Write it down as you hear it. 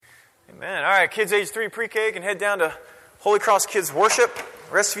Amen. All right, kids age 3 pre-K can head down to Holy Cross Kids Worship.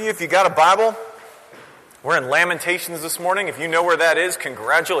 The rest of you, if you got a Bible, we're in Lamentations this morning. If you know where that is,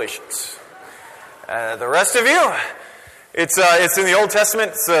 congratulations. The rest of you, it's in the Old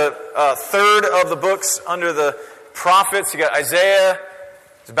Testament. It's a third of the books under the prophets. You got Isaiah.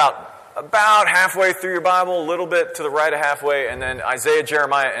 It's about halfway through your Bible, a little bit to the right of halfway, and then Isaiah,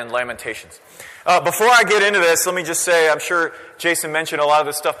 Jeremiah, and Lamentations. Before I get into this, let me just say, I'm sure Jason mentioned a lot of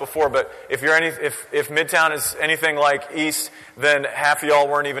this stuff before, but if Midtown is anything like East, then half of y'all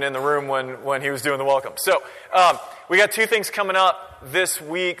weren't even in the room when he was doing the welcome. So we got two things coming up this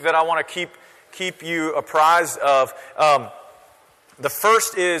week that I want to keep you apprised of. The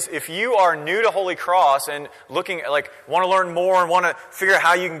first is, if you are new to Holy Cross and want to learn more and want to figure out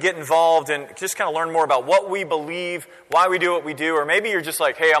how you can get involved and just kind of learn more about what we believe, why we do what we do, or maybe you're just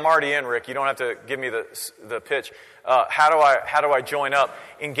like, hey, I'm already in, Rick. You don't have to give me the pitch. How do I join up?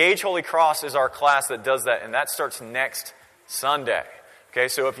 Engage Holy Cross is our class that does that, and that starts next Sunday. Okay,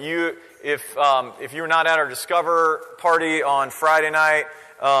 so if you're not at our Discover party on Friday night,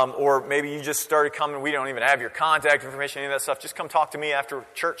 or maybe you just started coming, we don't even have your contact information, any of that stuff, just come talk to me after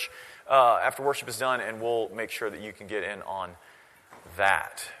church, after worship is done, and we'll make sure that you can get in on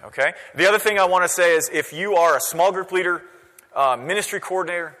that. Okay? The other thing I want to say is, if you are a small group leader, ministry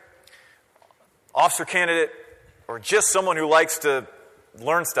coordinator, officer candidate, or just someone who likes to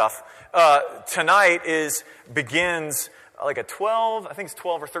learn stuff, tonight begins like a 12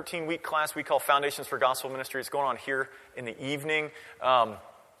 or 13 week class we call Foundations for Gospel Ministry. It's going on here in the evening,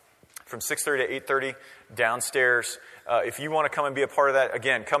 from 6:30 to 8:30 downstairs. If you want to come and be a part of that,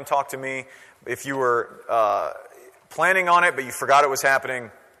 again, come talk to me. If you were planning on it but you forgot it was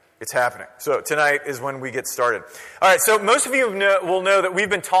happening, it's happening. So tonight is when we get started. All right, so most of you will know that we've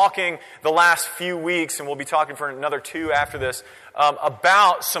been talking the last few weeks, and we'll be talking for another 2 after this,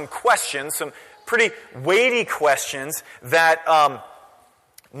 about some questions, some pretty weighty questions that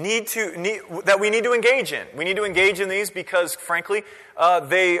we need to engage in. We need to engage in these because, frankly,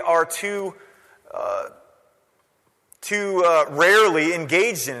 they are too rarely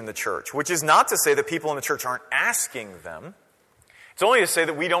engaged in the church, which is not to say that people in the church aren't asking them. It's only to say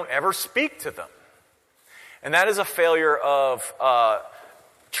that we don't ever speak to them. And that is a failure of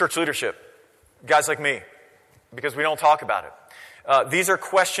church leadership, guys like me, because we don't talk about it. These are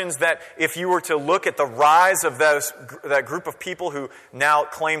questions that, if you were to look at the rise of that group of people who now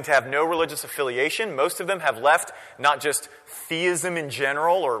claim to have no religious affiliation, most of them have left not just theism in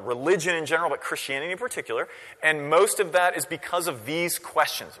general or religion in general, but Christianity in particular. And most of that is because of these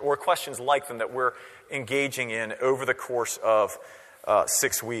questions, or questions like them, that we're engaging in over the course of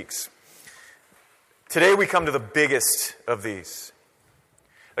 6 weeks. Today we come to the biggest of these.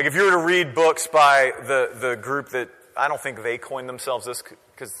 Like, if you were to read books by the group that, I don't think they coined themselves this,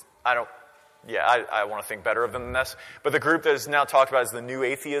 because I want to think better of them than this. But the group that is now talked about is the New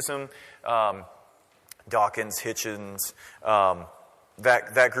Atheism, Dawkins, Hitchens,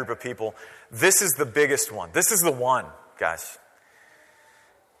 that group of people. This is the biggest one. This is the one, guys.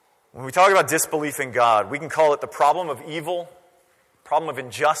 When we talk about disbelief in God, we can call it the problem of evil, problem of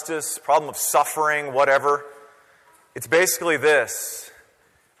injustice, problem of suffering, whatever. It's basically this: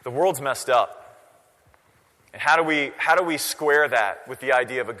 the world's messed up. And how do we square that with the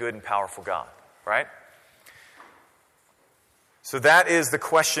idea of a good and powerful God, right? So that is the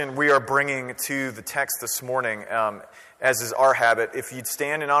question we are bringing to the text this morning, as is our habit. If you'd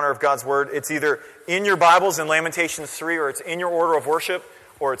stand in honor of God's Word, it's either in your Bibles in Lamentations 3, or it's in your order of worship,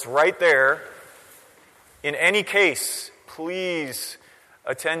 or it's right there. In any case, please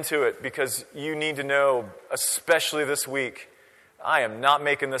attend to it, because you need to know, especially this week, I am not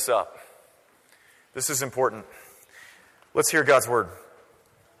making this up. This is important. Let's hear God's word.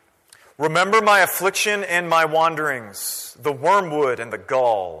 Remember my affliction and my wanderings, the wormwood and the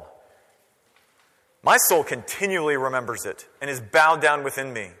gall. My soul continually remembers it and is bowed down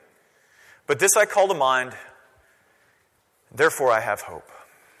within me. But this I call to mind, therefore I have hope.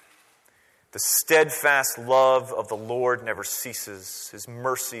 The steadfast love of the Lord never ceases. His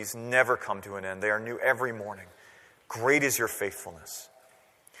mercies never come to an end. They are new every morning. Great is your faithfulness.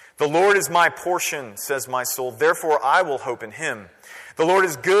 The Lord is my portion, says my soul. Therefore I will hope in Him. The Lord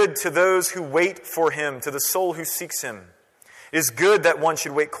is good to those who wait for Him, to the soul who seeks Him. It is good that one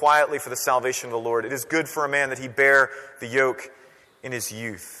should wait quietly for the salvation of the Lord. It is good for a man that he bear the yoke in his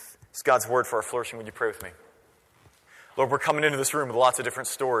youth. It's God's word for our flourishing. Would you pray with me? Lord, we're coming into this room with lots of different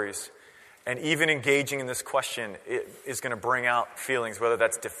stories. And even engaging in this question is going to bring out feelings, whether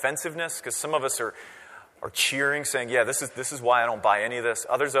that's defensiveness, because some of us are cheering, saying, yeah, this is why I don't buy any of this.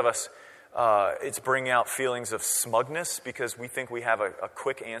 Others of us It's bringing out feelings of smugness because we think we have a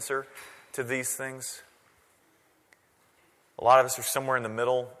quick answer to these things. A lot of us are somewhere in the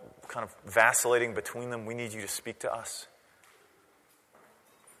middle, kind of vacillating between them. We need you to speak to us.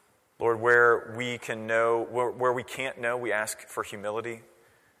 Lord, where we can know, where we can't know, we ask for humility.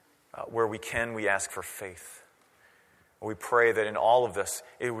 Where we can, we ask for faith. We pray that in all of this,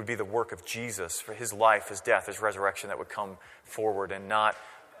 it would be the work of Jesus, for his life, his death, his resurrection that would come forward, and not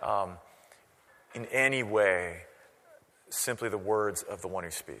in any way simply the words of the one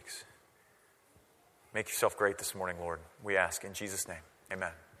who speaks. Make yourself great this morning, Lord. We ask in Jesus' name.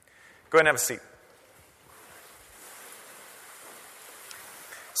 Amen. Go ahead and have a seat.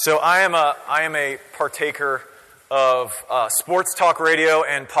 So I am a partaker of sports talk radio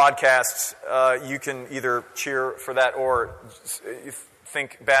and podcasts. You can either cheer for that or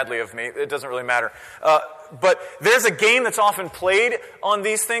think badly of me. It doesn't really matter. But there's a game that's often played on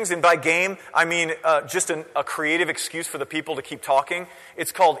these things, and by game, I mean just a creative excuse for the people to keep talking.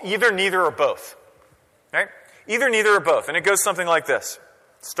 It's called Either, Neither, or Both. Right? Either, neither, or both. And it goes something like this.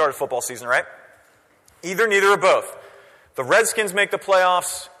 Start of football season, right? Either, neither, or both. The Redskins make the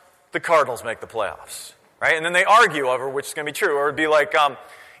playoffs, the Cardinals make the playoffs. Right? And then they argue over which is going to be true. Or it'd be like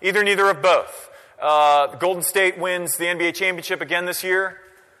either, neither, or both. Golden State wins the NBA championship again this year.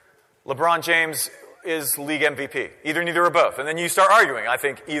 LeBron James is league MVP. Either, neither, or both. And then you start arguing. I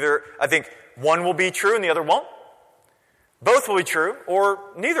think one will be true and the other won't. Both will be true, or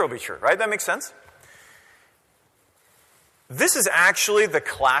neither will be true. Right? That makes sense. This is actually the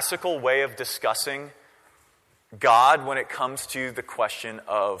classical way of discussing God when it comes to the question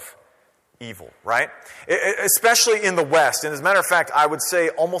of evil, right? Especially in the West. And as a matter of fact, I would say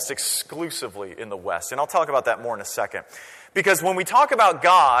almost exclusively in the West. And I'll talk about that more in a second. Because when we talk about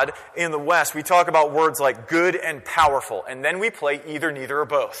God in the West, we talk about words like good and powerful. And then we play either, neither, or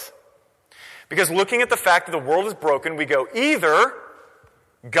both. Because looking at the fact that the world is broken, we go either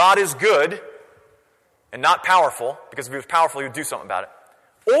God is good and not powerful, because if he was powerful, he would do something about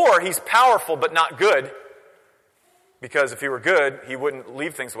it. Or he's powerful but not good, because if he were good, he wouldn't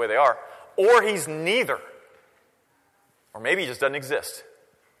leave things the way they are. Or he's neither. Or maybe he just doesn't exist.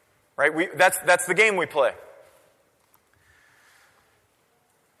 Right? That's the game we play.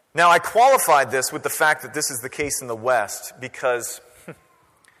 Now, I qualified this with the fact that this is the case in the West because,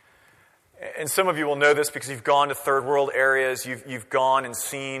 and some of you will know this because you've gone to third world areas, you've gone and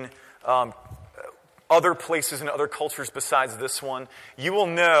seen other places and other cultures besides this one, you will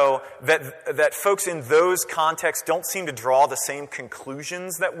know that folks in those contexts don't seem to draw the same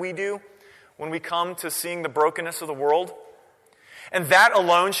conclusions that we do when we come to seeing the brokenness of the world. And that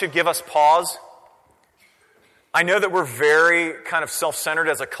alone should give us pause. I know that we're very kind of self-centered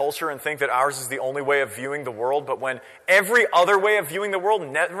as a culture and think that ours is the only way of viewing the world, but when every other way of viewing the world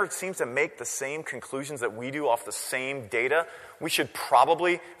never seems to make the same conclusions that we do off the same data, we should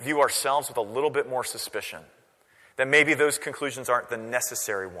probably view ourselves with a little bit more suspicion. That maybe those conclusions aren't the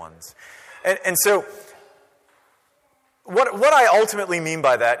necessary ones. And so, what I ultimately mean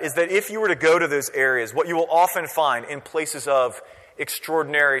by that is that if you were to go to those areas, what you will often find in places of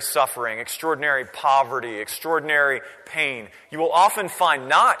extraordinary suffering, extraordinary poverty, extraordinary pain, you will often find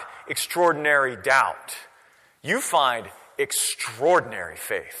not extraordinary doubt. You find extraordinary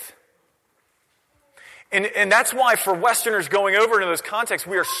faith. And that's why for Westerners going over into those contexts,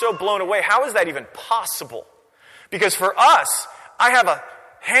 we are so blown away. How is that even possible? Because for us, I have a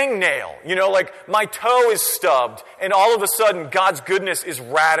hangnail. Like my toe is stubbed, and all of a sudden God's goodness is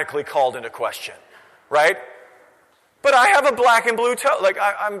radically called into question. Right? But I have a black and blue toe. Like,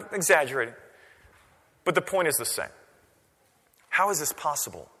 I'm exaggerating. But the point is the same. How is this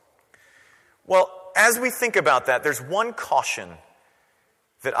possible? Well, as we think about that, there's one caution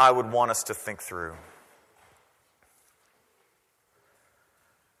that I would want us to think through.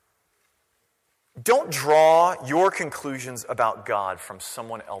 Don't draw your conclusions about God from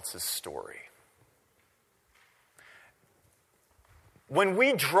someone else's story. When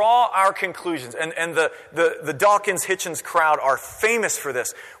we draw our conclusions, and the Dawkins-Hitchens crowd are famous for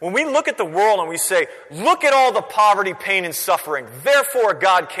this. When we look at the world and we say, look at all the poverty, pain, and suffering, therefore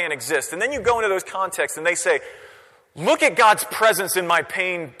God can't exist. And then you go into those contexts and they say, look at God's presence in my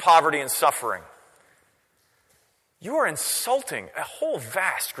pain, poverty, and suffering. You are insulting a whole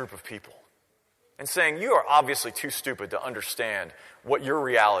vast group of people and saying you are obviously too stupid to understand what your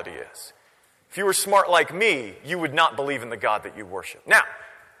reality is. If you were smart like me, you would not believe in the God that you worship. Now,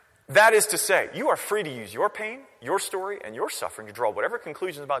 that is to say, you are free to use your pain, your story, and your suffering to draw whatever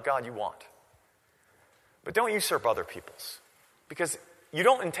conclusions about God you want. But don't usurp other people's. Because you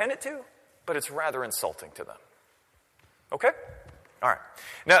don't intend it to, but it's rather insulting to them. Okay? All right.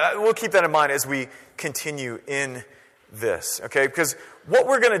 Now, we'll keep that in mind as we continue in this, okay? Because what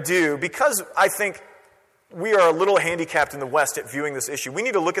we're going to do, because I think we are a little handicapped in the West at viewing this issue, we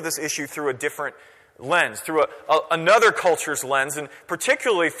need to look at this issue through a different lens, through another culture's lens, and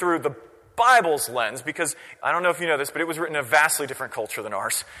particularly through the Bible's lens, because I don't know if you know this, but it was written in a vastly different culture than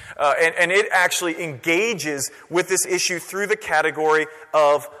ours. And it actually engages with this issue through the category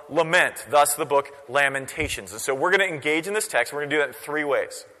of lament, thus the book Lamentations. And so we're going to engage in this text. We're going to do that in three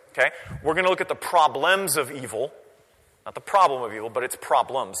ways. Okay? We're going to look at the problems of evil. Not the problem of evil, but its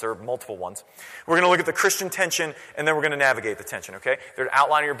problems. There are multiple ones. We're going to look at the Christian tension, and then we're going to navigate the tension. Okay? There's an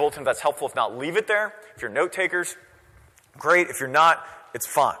outline in your bulletin if that's helpful. If not, leave it there. If you're note takers, great. If you're not, it's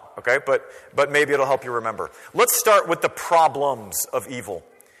fine, okay? But maybe it'll help you remember. Let's start with the problems of evil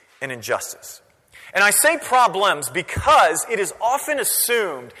and injustice. And I say problems because it is often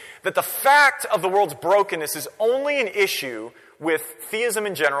assumed that the fact of the world's brokenness is only an issue with theism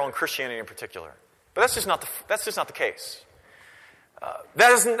in general and Christianity in particular. But that's just not the case.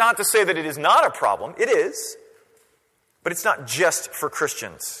 That is not to say that it is not a problem. It is. But it's not just for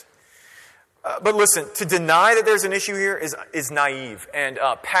Christians. But listen, to deny that there's an issue here is naive, and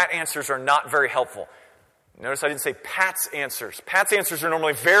pat answers are not very helpful. Notice I didn't say Pat's answers. Pat's answers are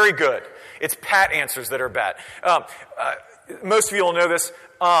normally very good. It's pat answers that are bad. Most of you will know this.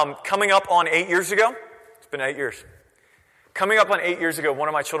 Coming up on 8 years ago, it's been 8 years. Coming up on 8 years ago, one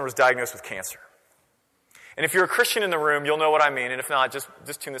of my children was diagnosed with cancer. And if you're a Christian in the room, you'll know what I mean, and if not, just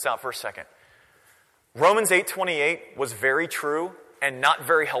tune this out for a second. Romans 8:28 was very true and not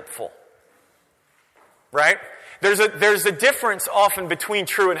very helpful. Right? There's a difference often between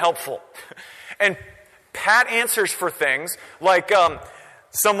true and helpful. And pat answers for things like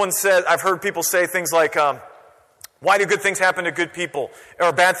someone said, I've heard people say things like, why do good things happen to good people?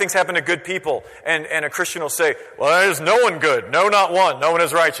 Or bad things happen to good people? And a Christian will say, well, there's no one good. No, not one. No one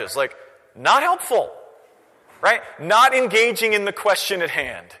is righteous. Like, not helpful. Right? Not engaging in the question at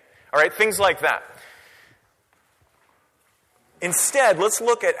hand. All right? Things like that. Instead, let's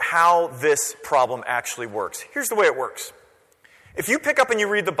look at how this problem actually works. Here's the way it works. If you pick up and you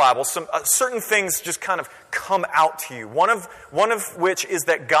read the Bible, some certain things just kind of come out to you. One of which is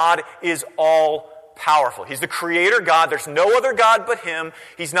that God is all-powerful. He's the creator God. There's no other God but Him.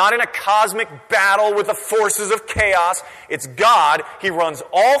 He's not in a cosmic battle with the forces of chaos. It's God. He runs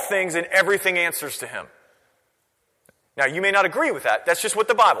all things and everything answers to Him. Now, you may not agree with that. That's just what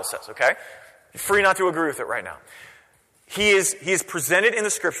the Bible says, okay? You're free not to agree with it right now. He is presented in the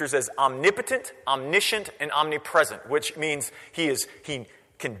Scriptures as omnipotent, omniscient, and omnipresent, which means he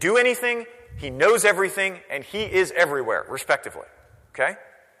can do anything, He knows everything, and He is everywhere, respectively. Okay?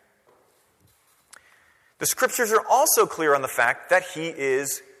 The Scriptures are also clear on the fact that He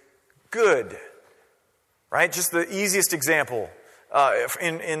is good. Right? Just the easiest example,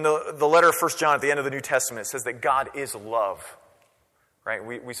 in the letter of 1 John at the end of the New Testament, it says that God is love. Right?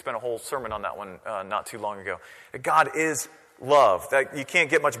 We spent a whole sermon on that one not too long ago. That God is love. That you can't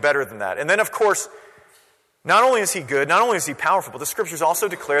get much better than that. And then, of course, not only is He good, not only is He powerful, but the Scriptures also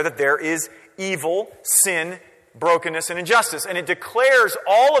declare that there is evil, sin, brokenness, and injustice. And it declares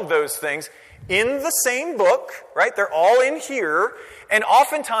all of those things in the same book, right? They're all in here, and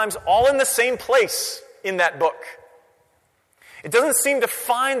oftentimes all in the same place in that book. It doesn't seem to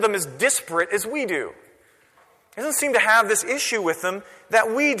find them as disparate as we do. It doesn't seem to have this issue with them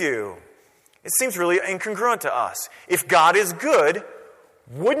that we do. It seems really incongruent to us. If God is good,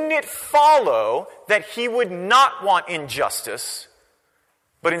 wouldn't it follow that He would not want injustice,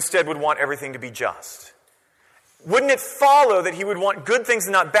 but instead would want everything to be just? Wouldn't it follow that He would want good things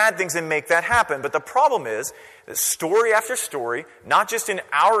and not bad things and make that happen? But the problem is that story after story, not just in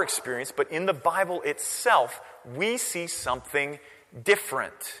our experience, but in the Bible itself, we see something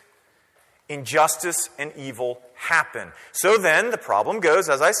different. Injustice and evil happen. So then the problem goes,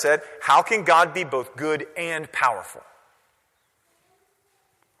 as I said, how can God be both good and powerful?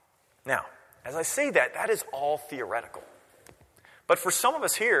 Now, as I say that is all theoretical. But for some of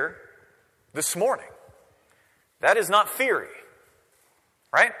us here this morning, that is not theory.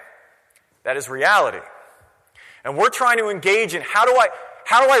 Right? That is reality. And we're trying to engage in how do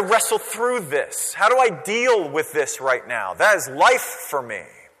I wrestle through this? How do I deal with this right now? That is life for me.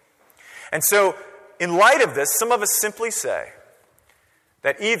 And so, in light of this, some of us simply say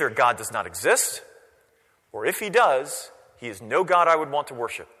that either God does not exist, or if He does, He is no God I would want to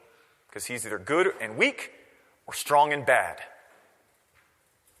worship, because He's either good and weak, or strong and bad.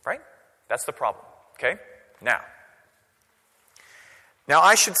 Right? That's the problem. Okay? Now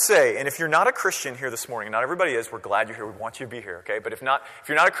I should say, and if you're not a Christian here this morning, not everybody is, we're glad you're here, we want you to be here, okay? But if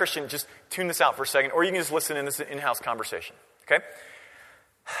you're not a Christian, just tune this out for a second, or you can just listen in this in-house conversation, okay?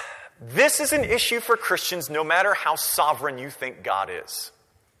 This is an issue for Christians no matter how sovereign you think God is.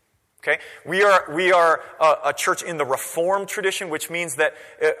 Okay? We are a church in the Reformed tradition, which means that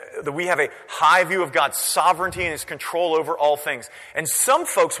we have a high view of God's sovereignty and His control over all things. And some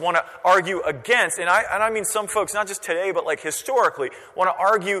folks want to argue against, and I mean some folks, not just today, but like historically, want to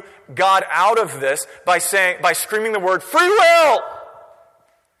argue God out of this by screaming the word free will.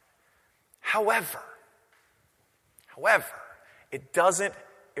 However, it doesn't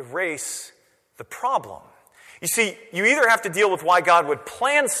erase the problem. You see, you either have to deal with why God would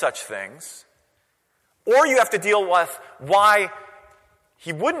plan such things, or you have to deal with why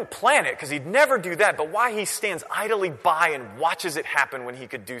He wouldn't plan it, because He'd never do that, but why He stands idly by and watches it happen when He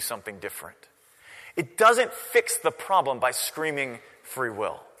could do something different. It doesn't fix the problem by screaming free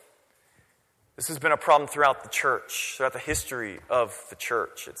will. This has been a problem throughout the church, throughout the history of the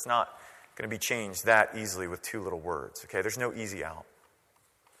church. It's not going to be changed that easily with two little words. Okay, there's no easy out.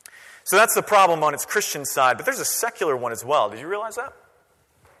 So that's the problem on its Christian side, but there's a secular one as well. Did you realize that?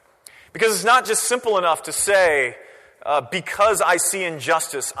 Because it's not just simple enough to say, because I see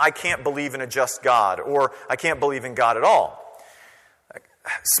injustice, I can't believe in a just God, or I can't believe in God at all.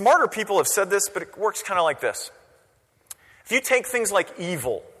 Smarter people have said this, but it works kind of like this. If you take things like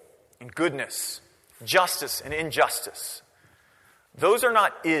evil and goodness, justice and injustice, those are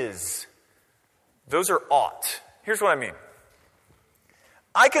not is, those are ought. Here's what I mean.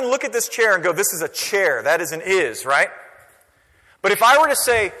 I can look at this chair and go, this is a chair, that is an is, right? But if I were to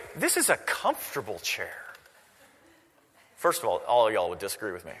say, this is a comfortable chair, first of all of y'all would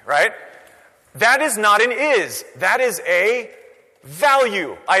disagree with me, right? That is not an is, that is a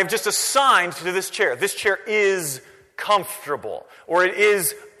value. I have just assigned to this chair. This chair is comfortable, or it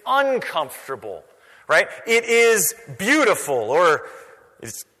is uncomfortable, right? It is beautiful, or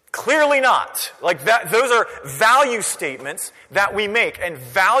it's clearly not. Like that, those are value statements that we make. And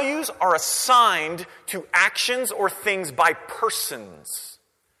values are assigned to actions or things by persons.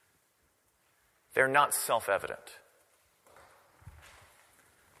 They're not self-evident.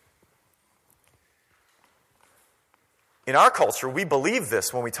 In our culture, we believe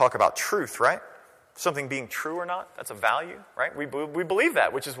this when we talk about truth, right? Something being true or not, that's a value, right? We believe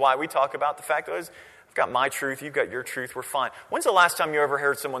that, which is why we talk about the fact that I've got my truth, you've got your truth, we're fine. When's the last time you ever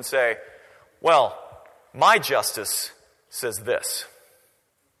heard someone say, well, my justice says this?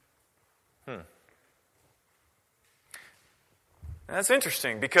 And that's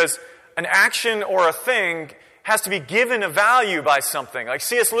interesting, because an action or a thing has to be given a value by something. Like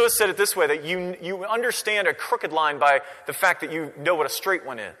C.S. Lewis said it this way, that you understand a crooked line by the fact that you know what a straight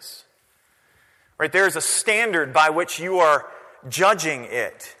one is. Right? There is a standard by which you are judging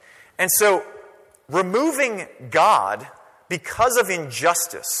it. And so, removing God because of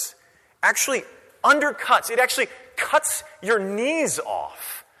injustice actually cuts your knees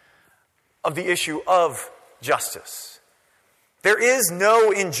off of the issue of justice. There is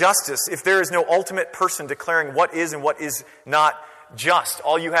no injustice if there is no ultimate person declaring what is and what is not just.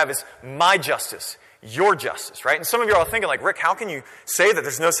 All you have is my justice, your justice, right? And some of you are all thinking like, Rick, how can you say that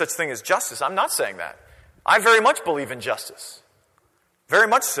there's no such thing as justice? I'm not saying that. I very much believe in justice. Very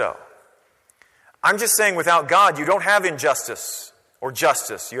much so. I'm just saying without God, you don't have injustice or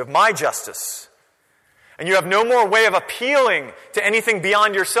justice. You have my justice. And you have no more way of appealing to anything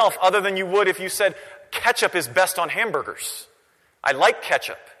beyond yourself other than you would if you said, ketchup is best on hamburgers. I like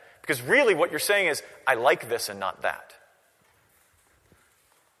ketchup. Because really what you're saying is, I like this and not that.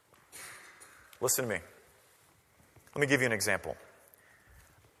 Listen to me. Let me give you an example.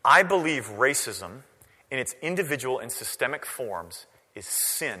 I believe racism in its individual and systemic forms is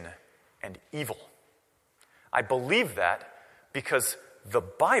sin and evil. I believe that because the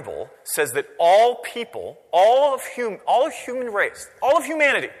Bible says that all people, all of human race, all of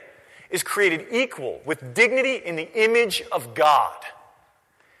humanity is created equal with dignity in the image of God.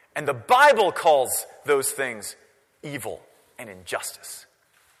 And the Bible calls those things evil and injustice.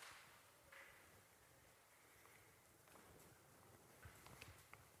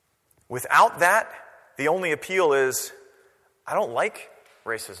 Without that, the only appeal is, I don't like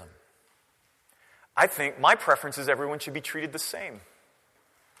racism. I think my preference is everyone should be treated the same.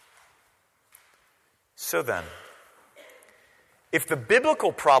 So then, if the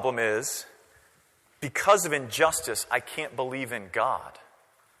biblical problem is, because of injustice, I can't believe in God,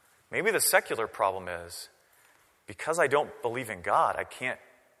 maybe the secular problem is, because I don't believe in God, I can't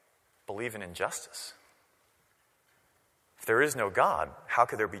believe in injustice. If there is no God, how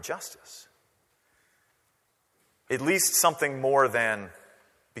could there be justice? At least something more than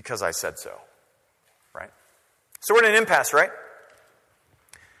because I said so. Right? So we're in an impasse, right?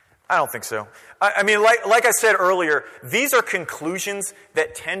 I don't think so. I mean, like I said earlier, these are conclusions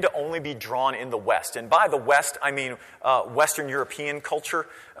that tend to only be drawn in the West. And by the West, I mean Western European culture.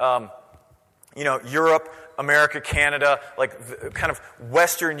 Europe, America, Canada, like the kind of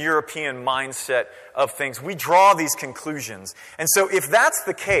Western European mindset of things. We draw these conclusions. And so if that's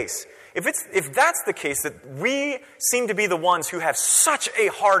the case, if that's the case, that we seem to be the ones who have such a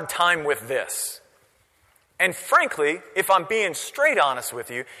hard time with this, and frankly, if I'm being straight honest with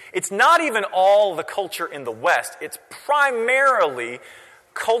you, it's not even all the culture in the West. It's primarily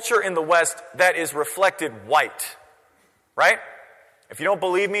culture in the West that is reflected white, right? If you don't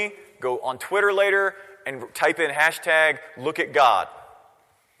believe me, go on Twitter later and type in hashtag look at God.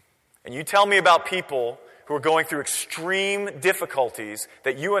 And you tell me about people who are going through extreme difficulties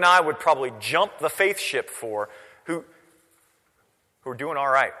that you and I would probably jump the faith ship for, who are doing all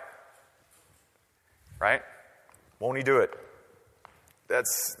right. Right? Won't he do it?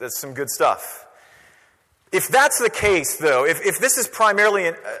 That's some good stuff. If that's the case, though, if this is primarily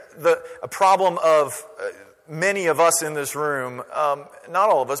a problem of many of us in this room, not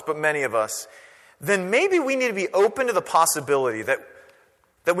all of us, but many of us, then maybe we need to be open to the possibility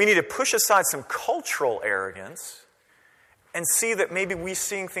that we need to push aside some cultural arrogance and see that maybe we're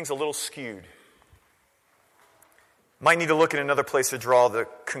seeing things a little skewed. Might need to look at another place to draw the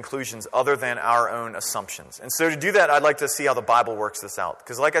conclusions other than our own assumptions. And so to do that, I'd like to see how the Bible works this out.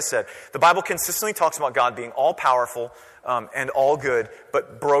 Because like I said, the Bible consistently talks about God being all-powerful and all good,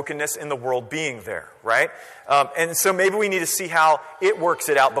 but brokenness in the world being there, right? And so maybe we need to see how it works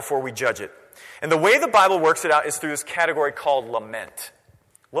it out before we judge it. And the way the Bible works it out is through this category called lament.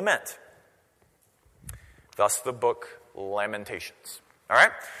 Lament. Thus the book Lamentations. All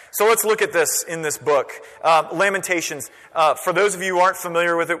right? So let's look at this in this book. Lamentations. For those of you who aren't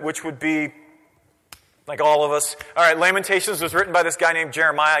familiar with it, which would be like all of us. All right, Lamentations was written by this guy named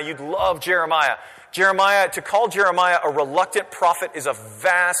Jeremiah. You'd love Jeremiah. To call Jeremiah a reluctant prophet is a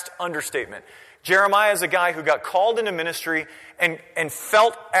vast understatement. Jeremiah is a guy who got called into ministry and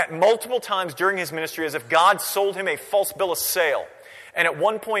felt at multiple times during his ministry as if God sold him a false bill of sale. And at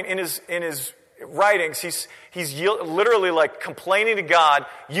one point in his writings, he's literally like complaining to God,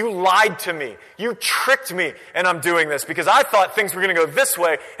 you lied to me, you tricked me, and I'm doing this because I thought things were going to go this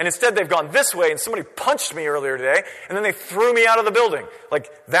way, and instead they've gone this way, and somebody punched me earlier today, and then they threw me out of the building. Like,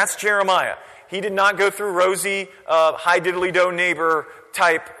 that's Jeremiah. He did not go through rosy, high diddly-do neighbor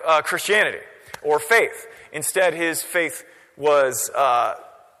type Christianity or faith. Instead, his faith was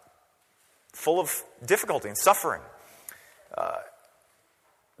full of difficulty and suffering.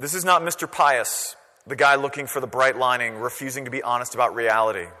 This is not Mr. Pious, the guy looking for the bright lining, refusing to be honest about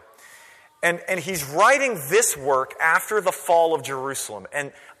reality. And he's writing this work after the fall of Jerusalem.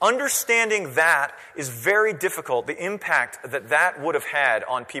 And understanding that is very difficult. The impact that would have had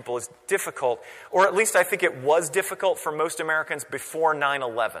on people is difficult. Or at least I think it was difficult for most Americans before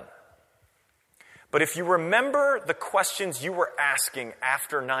 9/11. But if you remember the questions you were asking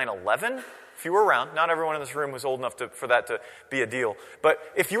after 9/11... If you were around, not everyone in this room was old enough for that to be a deal. But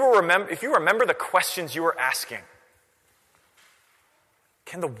if you remember the questions you were asking,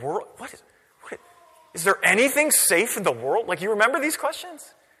 can the world, what is there anything safe in the world? Like, you remember these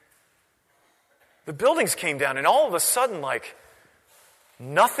questions? The buildings came down and all of a sudden, like,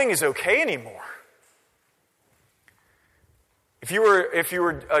 nothing is okay anymore. If you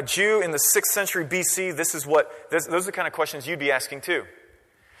were a Jew in the 6th century BC, those are the kind of questions you'd be asking too.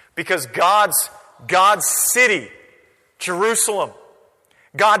 Because God's city, Jerusalem,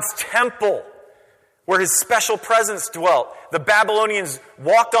 God's temple, where his special presence dwelt, the Babylonians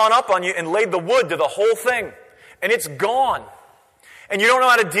walked on up on you and laid the wood to the whole thing. And it's gone. And you don't know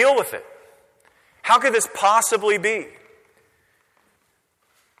how to deal with it. How could this possibly be?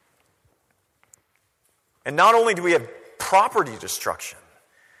 And not only do we have property destruction,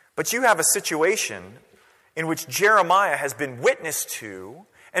 but you have a situation in which Jeremiah has been witness to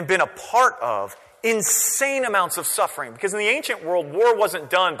and been a part of insane amounts of suffering. Because in the ancient world, war wasn't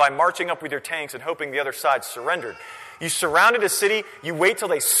done by marching up with your tanks and hoping the other side surrendered. You surrounded a city, you wait till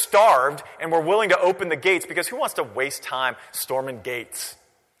they starved and were willing to open the gates, because who wants to waste time storming gates?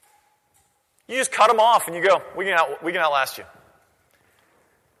 You just cut them off and you go, we can outlast you.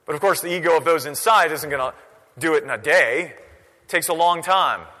 But of course, the ego of those inside isn't going to do it in a day. It takes a long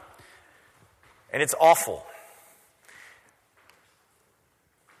time. And it's awful.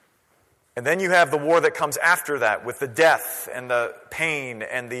 And then you have the war that comes after that with the death and the pain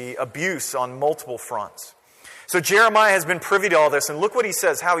and the abuse on multiple fronts. So Jeremiah has been privy to all this, and look what he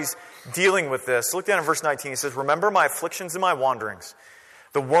says, how he's dealing with this. Look down in verse 19. He says, "Remember my afflictions and my wanderings,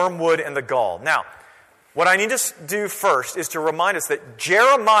 the wormwood and the gall." Now, what I need to do first is to remind us that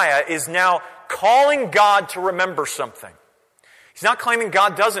Jeremiah is now calling God to remember something. He's not claiming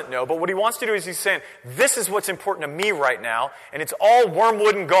God doesn't know, but what he wants to do is he's saying, this is what's important to me right now, and it's all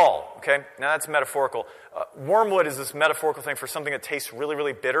wormwood and gall. Okay? Now that's metaphorical. Wormwood is this metaphorical thing for something that tastes really,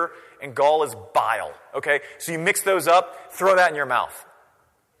 really bitter, and gall is bile. Okay? So you mix those up, throw that in your mouth.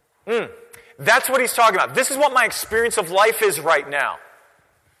 That's what he's talking about. This is what my experience of life is right now.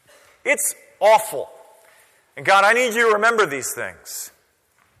 It's awful. And God, I need you to remember these things.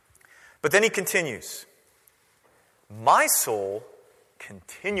 But then he continues. My soul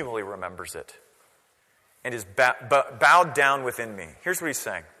continually remembers it and is bowed down within me. Here's what he's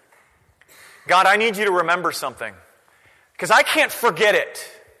saying. God, I need you to remember something because I can't forget it.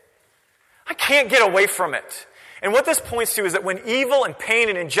 I can't get away from it. And what this points to is that when evil and pain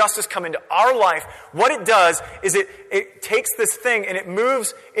and injustice come into our life, what it does is it takes this thing and it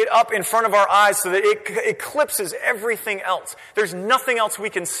moves it up in front of our eyes so that it eclipses everything else. There's nothing else we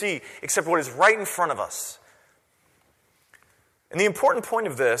can see except what is right in front of us. And the important point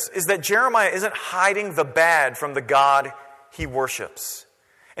of this is that Jeremiah isn't hiding the bad from the God he worships.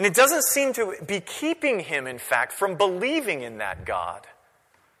 And it doesn't seem to be keeping him, in fact, from believing in that God.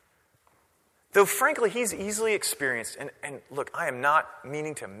 Though, frankly, he's easily experienced, and look, I am not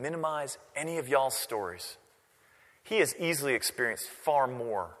meaning to minimize any of y'all's stories. He has easily experienced far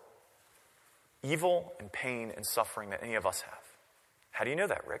more evil and pain and suffering than any of us have. How do you know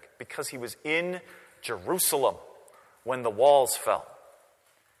that, Rick? Because he was in Jerusalem when the walls fell.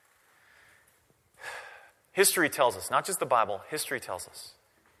 History tells us, not just the Bible, history tells us.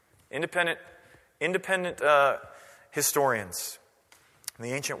 Independent historians in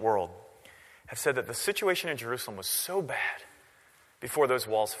the ancient world have said that the situation in Jerusalem was so bad before those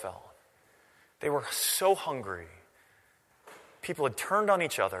walls fell. They were so hungry. People had turned on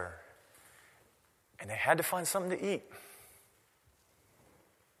each other, and they had to find something to eat.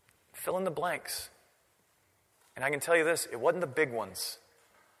 Fill in the blanks. And I can tell you this, it wasn't the big ones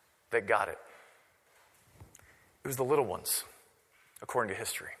that got it. It was the little ones, according to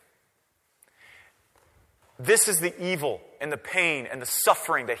history. This is the evil and the pain and the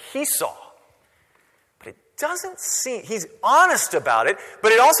suffering that he saw. But it doesn't seem, he's honest about it,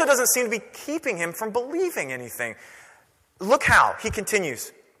 but it also doesn't seem to be keeping him from believing anything. Look how he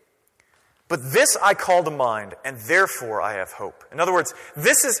continues. But this I call to mind, and therefore I have hope. In other words,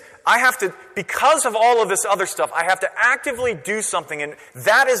 because of all of this other stuff, I have to actively do something, and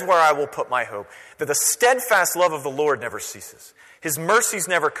that is where I will put my hope. That the steadfast love of the Lord never ceases. His mercies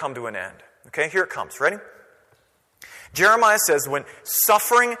never come to an end. Okay, here it comes. Ready? Jeremiah says when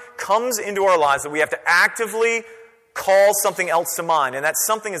suffering comes into our lives that we have to actively call something else to mind, and that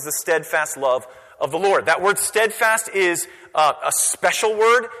something is the steadfast love of the Lord. That word steadfast is a special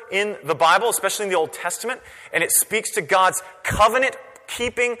word in the Bible, especially in the Old Testament, and it speaks to God's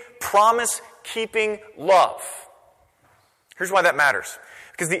covenant-keeping, promise-keeping love. Here's why that matters.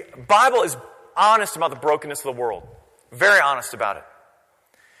 Because the Bible is honest about the brokenness of the world. Very honest about it.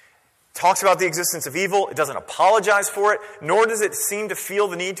 Talks about the existence of evil. It doesn't apologize for it, nor does it seem to feel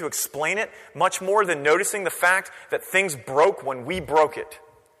the need to explain it, much more than noticing the fact that things broke when we broke it.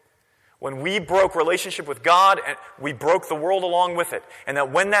 When we broke relationship with God, and we broke the world along with it. And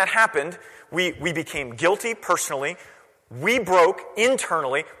that when that happened, we became guilty personally. We broke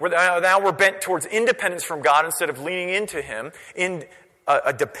internally. Now we're bent towards independence from God instead of leaning into Him in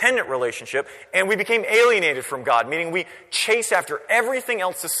a dependent relationship. And we became alienated from God, meaning we chase after everything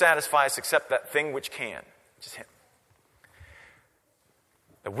else to satisfy us except that thing which can, which is Him.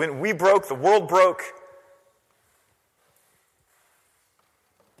 That when we broke, the world broke.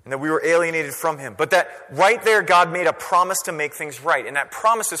 And that we were alienated from Him. But that right there, God made a promise to make things right. And that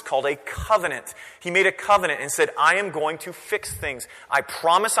promise is called a covenant. He made a covenant and said, I am going to fix things. I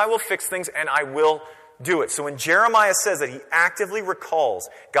promise I will fix things and I will do it. So when Jeremiah says that he actively recalls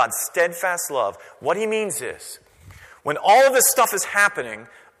God's steadfast love, what he means is, when all of this stuff is happening,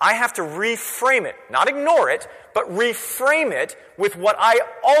 I have to reframe it. Not ignore it, but reframe it with what I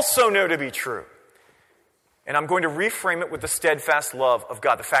also know to be true. And I'm going to reframe it with the steadfast love of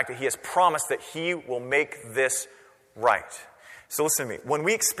God. The fact that He has promised that He will make this right. So listen to me. When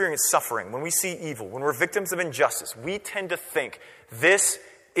we experience suffering, when we see evil, when we're victims of injustice, we tend to think this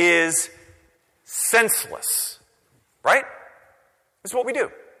is senseless. Right? This is what we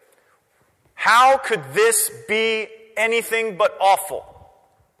do. How could this be anything but awful?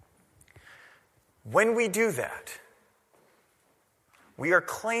 When we do that, we are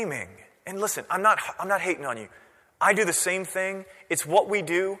claiming, and listen, I'm not hating on you. I do the same thing. It's what we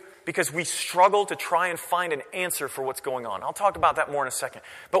do because we struggle to try and find an answer for what's going on. I'll talk about that more in a second.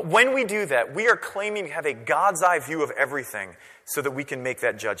 But when we do that, we are claiming to have a God's eye view of everything so that we can make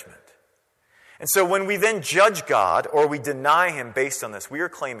that judgment. And so when we then judge God or we deny Him based on this, we are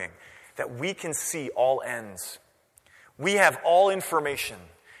claiming that we can see all ends. We have all information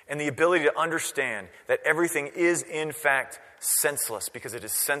and the ability to understand that everything is in fact senseless because it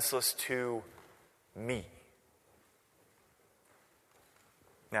is senseless to me.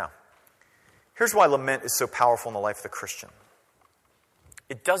 Now, here's why lament is so powerful in the life of the Christian.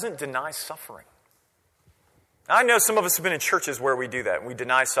 It doesn't deny suffering. Now, I know some of us have been in churches where we do that. We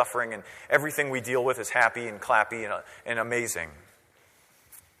deny suffering and everything we deal with is happy and clappy and amazing.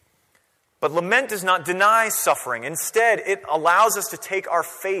 But lament does not deny suffering. Instead, it allows us to take our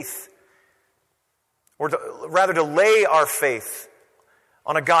faith, or rather to lay our faith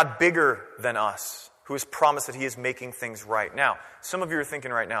on a God bigger than us, who has promised that He is making things right. Now, some of you are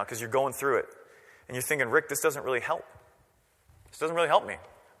thinking right now, because you're going through it, and you're thinking, Rick, this doesn't really help. This doesn't really help me.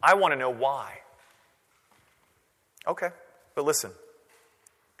 I want to know why. Okay, but listen.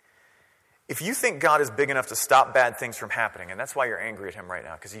 If you think God is big enough to stop bad things from happening, and that's why you're angry at Him right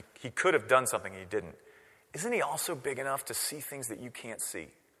now, because he could have done something He didn't, isn't He also big enough to see things that you can't see?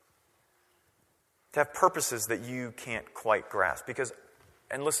 To have purposes that you can't quite grasp? Because,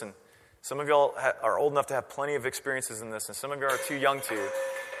 and listen, some of y'all are old enough to have plenty of experiences in this, and some of you are too young to.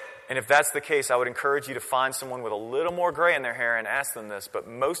 And if that's the case, I would encourage you to find someone with a little more gray in their hair and ask them this. But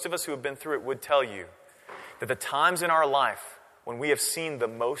most of us who have been through it would tell you that the times in our life when we have seen the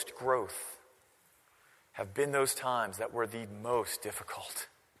most growth have been those times that were the most difficult.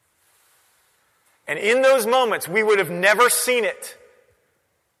 And in those moments, we would have never seen it.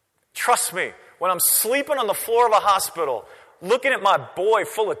 Trust me, when I'm sleeping on the floor of a hospital, looking at my boy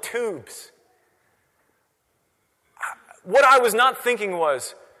full of tubes, what I was not thinking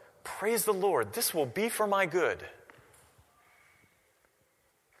was, praise the Lord, this will be for my good.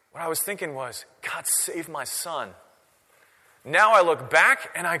 What I was thinking was, God save my son. Now I look back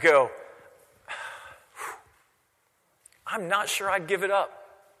and I go, I'm not sure I'd give it up.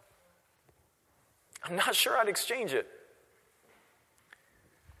 I'm not sure I'd exchange it.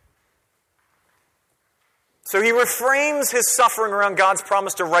 So he reframes his suffering around God's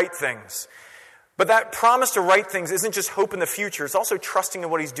promise to right things. But that promise to right things isn't just hope in the future. It's also trusting in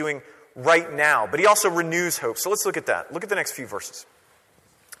what He's doing right now. But he also renews hope. So let's look at that. Look at the next few verses.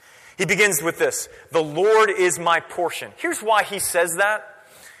 He begins with this. The Lord is my portion. Here's why he says that.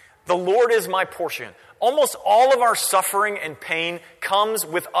 The Lord is my portion. Almost all of our suffering and pain comes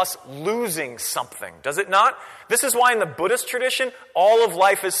with us losing something, does it not? This is why in the Buddhist tradition, all of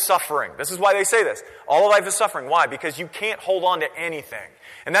life is suffering. This is why they say this. All of life is suffering. Why? Because you can't hold on to anything.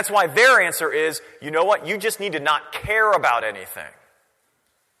 And that's why their answer is, you know what? You just need to not care about anything.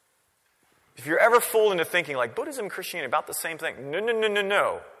 If you're ever fooled into thinking like Buddhism and Christianity about the same thing,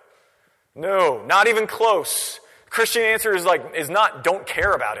 no. No, not even close. Christian answer is not don't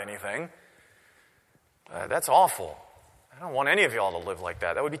care about anything. That's awful. I don't want any of y'all to live like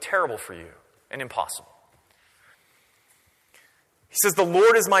that. That would be terrible for you and impossible. He says, the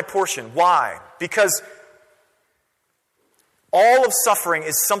Lord is my portion. Why? Because all of suffering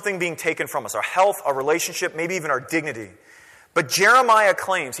is something being taken from us. Our health, our relationship, maybe even our dignity. But Jeremiah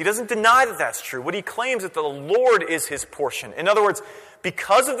claims, he doesn't deny that that's true. What he claims is that the Lord is his portion. In other words,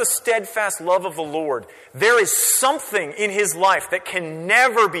 because of the steadfast love of the Lord, there is something in his life that can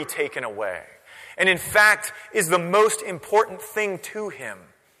never be taken away. And in fact, is the most important thing to him.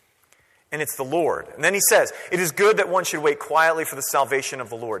 And it's the Lord. And then he says, it is good that one should wait quietly for the salvation of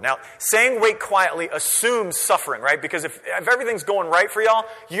the Lord. Now, saying wait quietly assumes suffering, right? Because if everything's going right for y'all,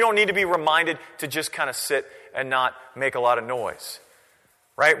 you don't need to be reminded to just kind of sit and not make a lot of noise.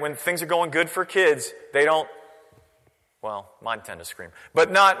 Right? When things are going good for kids, they don't, well, mine tend to scream.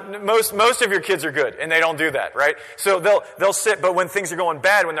 But not, most of your kids are good, and they don't do that, right? So they'll sit, but when things are going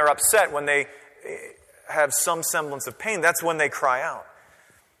bad, when they're upset, when they have some semblance of pain, that's when they cry out.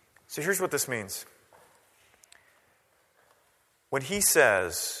 So here's what this means. When he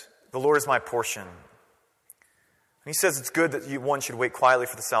says, the Lord is my portion, and he says it's good that one should wait quietly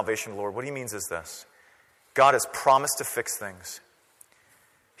for the salvation of the Lord, what he means is this. God has promised to fix things.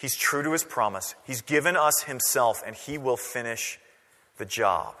 He's true to his promise. He's given us himself, and he will finish the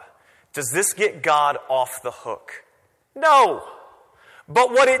job. Does this get God off the hook? No.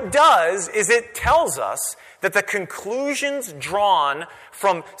 But what it does is it tells us that the conclusions drawn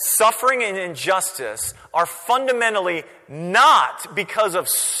from suffering and injustice are fundamentally not because of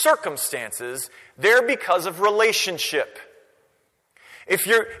circumstances, they're because of relationship.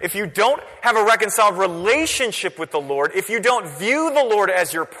 If you don't have a reconciled relationship with the Lord, if you don't view the Lord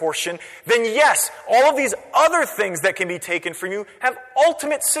as your portion, then yes, all of these other things that can be taken from you have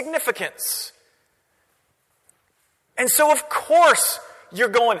ultimate significance. And so of course you're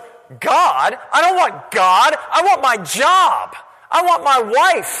going, God? I don't want God. I want my job. I want my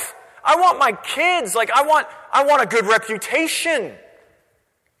wife. I want my kids. I want a good reputation.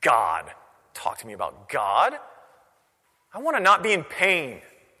 God. Talk to me about God. I want to not be in pain.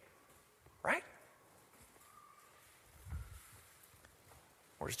 Right?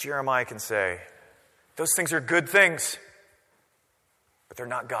 Whereas Jeremiah can say, those things are good things, but they're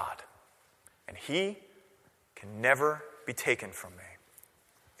not God. And He can never be taken from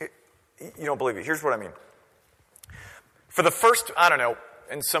me. You don't believe it. Here's what I mean. For the first, I don't know,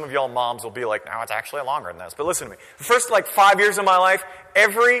 and some of y'all moms will be like, no, it's actually longer than this. But listen to me. The first 5 years of my life,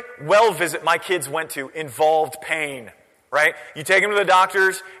 every well visit my kids went to involved pain. Right? You take them to the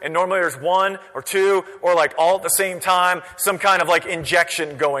doctors, and normally there's one or two, or all at the same time, some kind of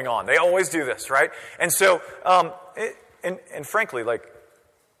injection going on. They always do this, right? And so, and frankly,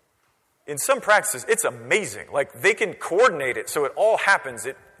 in some practices, it's amazing. They can coordinate it so it all happens.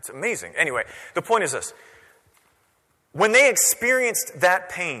 It's amazing. Anyway, the point is this. When they experienced that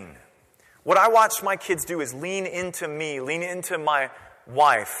pain, what I watched my kids do is lean into me, lean into my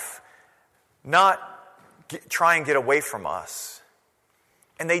wife, not try and get away from us.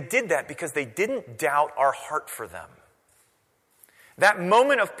 And they did that because they didn't doubt our heart for them. That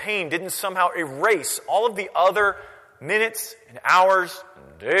moment of pain didn't somehow erase all of the other minutes and hours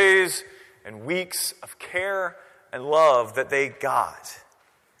and days and weeks of care and love that they got.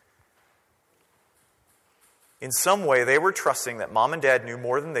 In some way, they were trusting that mom and dad knew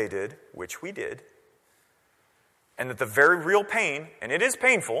more than they did, which we did, and that the very real pain, and it is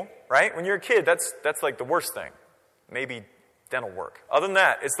painful, right? When you're a kid, that's the worst thing. Maybe dental work. Other than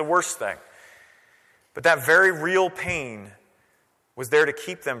that, it's the worst thing. But that very real pain was there to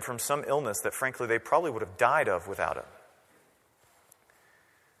keep them from some illness that, frankly, they probably would have died of without it.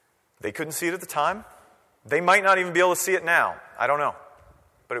 They couldn't see it at the time. They might not even be able to see it now. I don't know.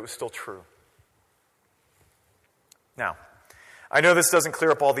 But it was still true. Now, I know this doesn't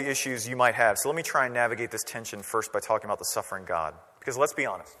clear up all the issues you might have, so let me try and navigate this tension first by talking about the suffering God. Because let's be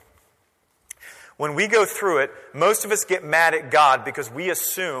honest. When we go through it, most of us get mad at God because we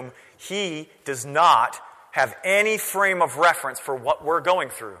assume He does not have any frame of reference for what we're going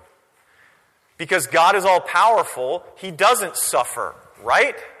through. Because God is all-powerful, He doesn't suffer,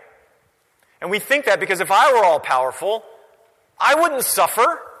 right? And we think that because if I were all-powerful, I wouldn't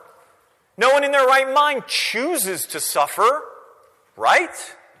suffer. No one in their right mind chooses to suffer.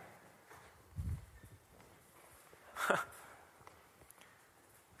 Right?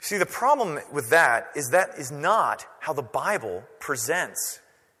 See, the problem with that is not how the Bible presents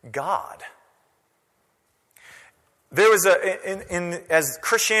God. There was as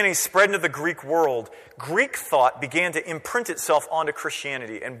Christianity spread into the Greek world, Greek thought began to imprint itself onto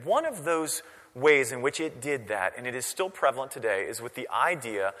Christianity. And one of those ways in which it did that, and it is still prevalent today, is with the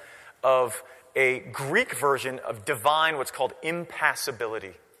idea of a Greek version of divine, what's called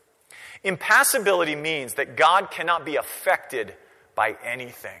impassibility. Impassibility means that God cannot be affected by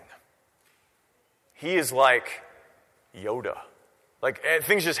anything. He is like Yoda.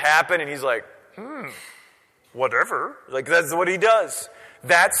 Things just happen and He's like, whatever. That's what He does.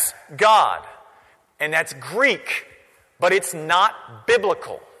 That's God. And that's Greek, but it's not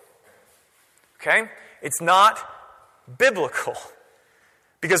biblical. Okay? It's not biblical.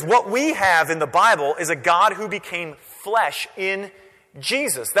 Because what we have in the Bible is a God who became flesh in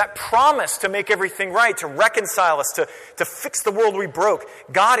Jesus. That promise to make everything right, to reconcile us, to fix the world we broke.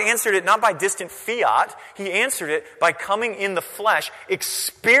 God answered it not by distant fiat. He answered it by coming in the flesh,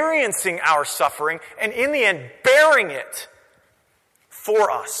 experiencing our suffering, and in the end, bearing it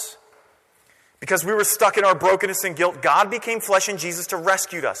for us. Because we were stuck in our brokenness and guilt, God became flesh in Jesus to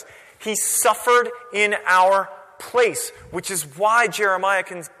rescue us. He suffered in our place, which is why Jeremiah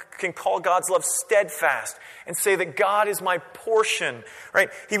can call God's love steadfast and say that God is my portion, right?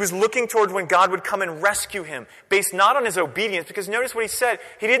 He was looking toward when God would come and rescue him, based not on his obedience, because notice what he said.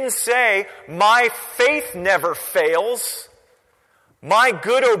 He didn't say, my faith never fails, my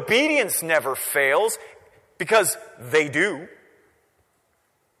good obedience never fails, because they do.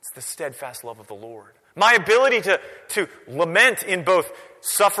 It's the steadfast love of the Lord. My ability to lament in both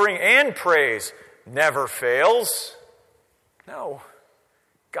suffering and praise never fails. No.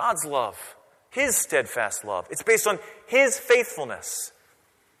 God's love, His steadfast love, it's based on His faithfulness.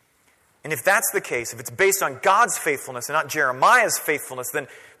 And if that's the case, if it's based on God's faithfulness and not Jeremiah's faithfulness, then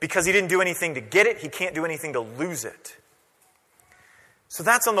because he didn't do anything to get it, he can't do anything to lose it. So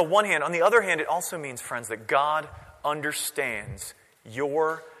that's on the one hand. On the other hand, it also means, friends, that God understands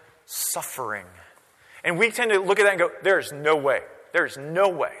your suffering. And we tend to look at that and go, there's no way. There's no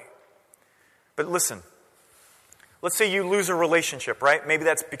way. But listen, let's say you lose a relationship, right? Maybe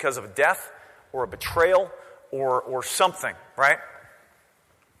that's because of a death or a betrayal or something, right?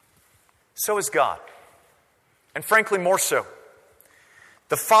 So is God. And frankly, more so.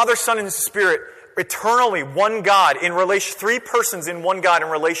 The Father, Son, and Spirit, eternally one God in relation, three persons in one God in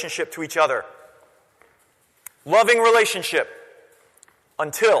relationship to each other. Loving relationship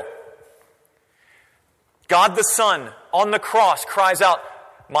until God the Son on the cross cries out,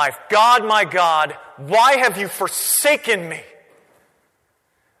 my God, why have you forsaken me?"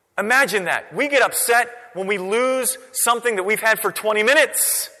 Imagine that. We get upset when we lose something that we've had for 20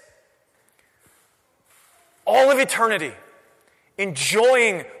 minutes. All of eternity,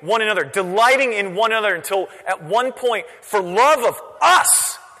 enjoying one another, delighting in one another until at one point, for love of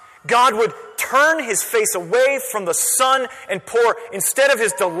us, God would turn His face away from the Son and pour, instead of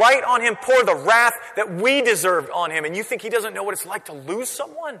His delight on Him, pour the wrath that we deserved on Him. And you think He doesn't know what it's like to lose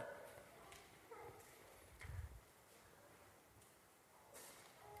someone?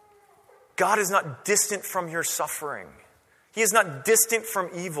 God is not distant from your suffering. He is not distant from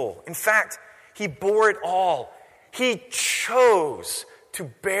evil. In fact, He bore it all. He chose to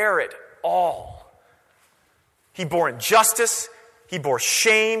bear it all. He bore injustice. He bore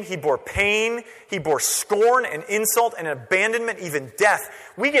shame. He bore pain. He bore scorn and insult and abandonment, even death.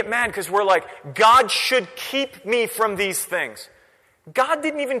 We get mad because we're like, God should keep me from these things. God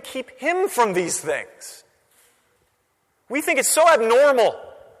didn't even keep Him from these things. We think it's so abnormal.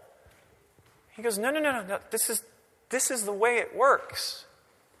 He goes, no. This is the way it works.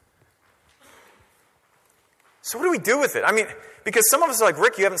 So what do we do with it? I mean, because some of us are like,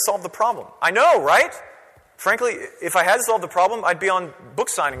 Rick, you haven't solved the problem. I know, right? Frankly, if I had solved the problem, I'd be on book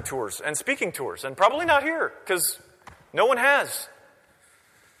signing tours and speaking tours, and probably not here, because no one has.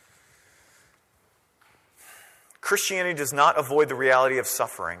 Christianity does not avoid the reality of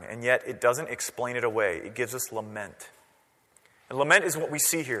suffering, and yet it doesn't explain it away. It gives us lament. And lament is what we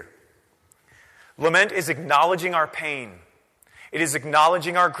see here. Lament is acknowledging our pain. It is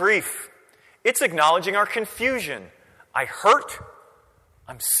acknowledging our grief. It's acknowledging our confusion. I hurt,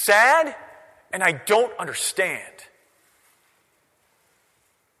 I'm sad, and I don't understand.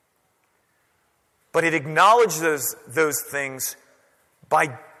 But it acknowledges those things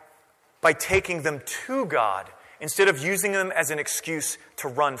by taking them to God instead of using them as an excuse to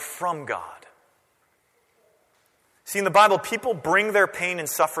run from God. See, in the Bible, people bring their pain and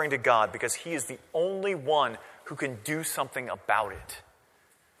suffering to God because He is the only one who can do something about it.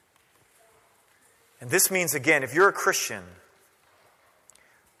 And this means, again, if you're a Christian,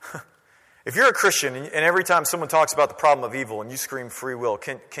 and every time someone talks about the problem of evil and you scream free will,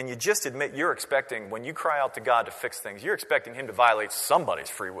 can you just admit you're expecting, when you cry out to God to fix things, you're expecting Him to violate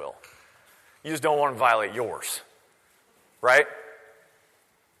somebody's free will. You just don't want to violate yours. Right?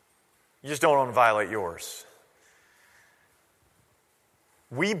 You just don't want to violate yours.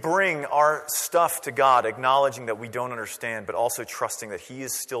 We bring our stuff to God, acknowledging that we don't understand, but also trusting that He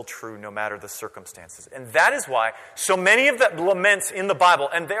is still true no matter the circumstances. And that is why so many of the laments in the Bible,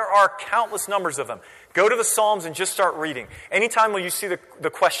 and there are countless numbers of them, go to the Psalms and just start reading. Anytime when you see the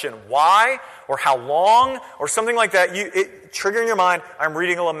question, why, or how long, or something like that, it trigger in your mind, I'm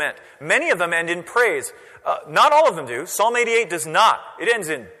reading a lament. Many of them end in praise. Not all of them do. Psalm 88 does not. It ends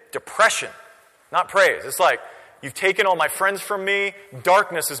in depression, not praise. It's like, you've taken all my friends from me.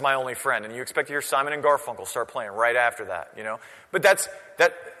 Darkness is my only friend. And you expect to hear Simon and Garfunkel start playing right after that, you know. But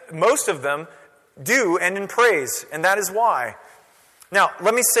most of them do end in praise, and that is why. Now,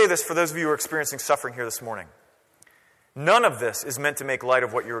 let me say this for those of you who are experiencing suffering here this morning. None of this is meant to make light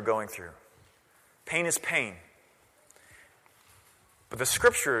of what you are going through. Pain is pain. But the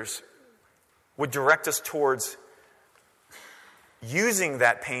Scriptures would direct us towards using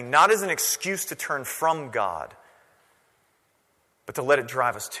that pain not as an excuse to turn from God, but to let it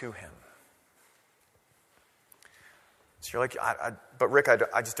drive us to Him. So you're like, but Rick,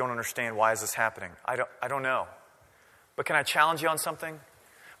 I just don't understand. Why is this happening? I don't know. But can I challenge you on something?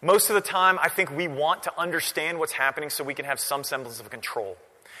 Most of the time, I think we want to understand what's happening so we can have some semblance of control.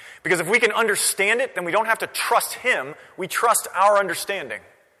 Because if we can understand it, then we don't have to trust Him. We trust our understanding.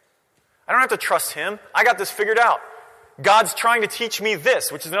 I don't have to trust Him. I got this figured out. God's trying to teach me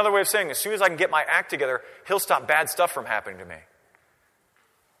this, which is another way of saying as soon as I can get my act together, He'll stop bad stuff from happening to me.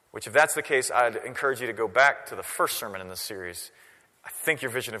 Which, if that's the case, I'd encourage you to go back to the first sermon in this series. I think your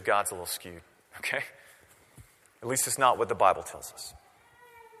vision of God's a little skewed, okay? At least it's not what the Bible tells us.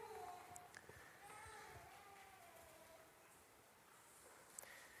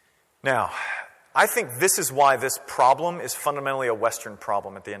 Now, I think this is why this problem is fundamentally a Western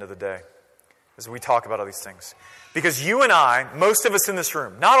problem at the end of the day, as we talk about all these things. Because you and I, most of us in this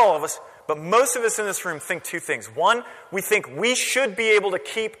room, not all of us, but most of us in this room think two things. One, we think we should be able to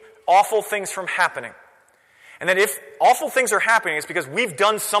keep awful things from happening. And that if awful things are happening, it's because we've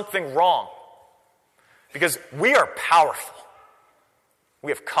done something wrong. Because we are powerful.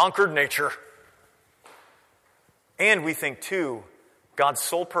 We have conquered nature. And we think, too, God's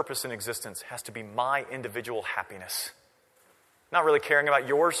sole purpose in existence has to be my individual happiness. Not really caring about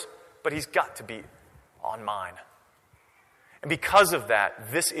yours, but He's got to be on mine. And because of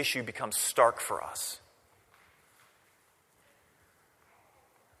that, this issue becomes stark for us.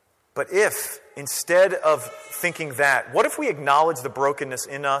 But if, instead of thinking that, what if we acknowledge the brokenness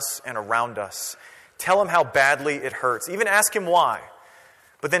in us and around us? Tell Him how badly it hurts. Even ask Him why.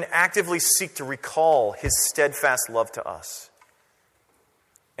 But then actively seek to recall His steadfast love to us.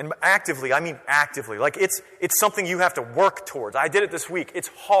 And actively, I mean actively. Like it's something you have to work towards. I did it this week. It's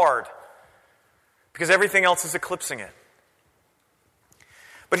hard. Because everything else is eclipsing it.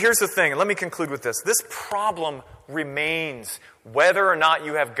 But here's the thing, and let me conclude with this. This problem remains whether or not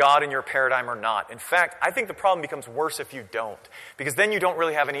you have God in your paradigm or not. In fact, I think the problem becomes worse if you don't. Because then you don't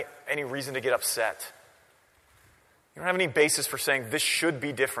really have any reason to get upset. You don't have any basis for saying this should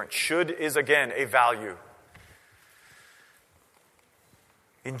be different. Should is, again, a value.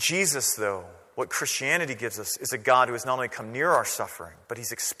 In Jesus, though, what Christianity gives us is a God who has not only come near our suffering, but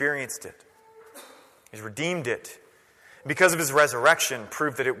He's experienced it. He's redeemed it. Because of His resurrection,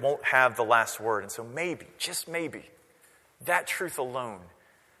 proved that it won't have the last word. And so maybe, just maybe, that truth alone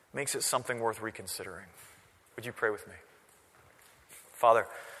makes it something worth reconsidering. Would you pray with me? Father,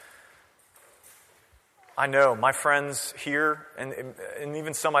 I know my friends here, and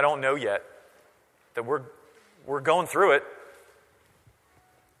even some I don't know yet, that we're going through it.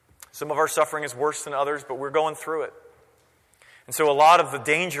 Some of our suffering is worse than others, but we're going through it. And so a lot of the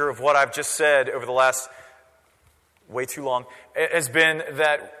danger of what I've just said over the last way too long has been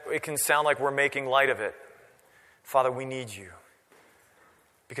that it can sound like we're making light of it. Father, we need You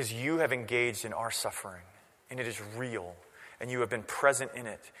because You have engaged in our suffering, and it is real, and You have been present in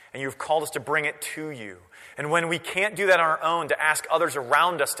it, and You have called us to bring it to You. And when we can't do that on our own, to ask others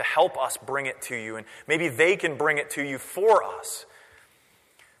around us to help us bring it to You, and maybe they can bring it to You for us.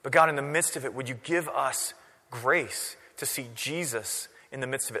 But God, in the midst of it, would You give us grace to see Jesus in the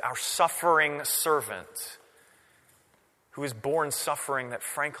midst of it, our suffering servant, who was born suffering that,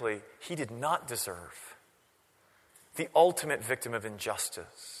 frankly, He did not deserve. The ultimate victim of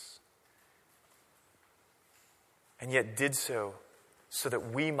injustice. And yet did so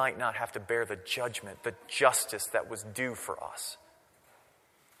that we might not have to bear the judgment, the justice that was due for us.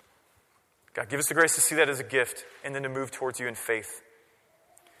 God, give us the grace to see that as a gift and then to move towards You in faith.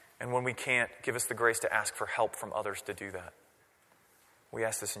 And when we can't, give us the grace to ask for help from others to do that. We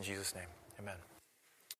ask this in Jesus' name. Amen.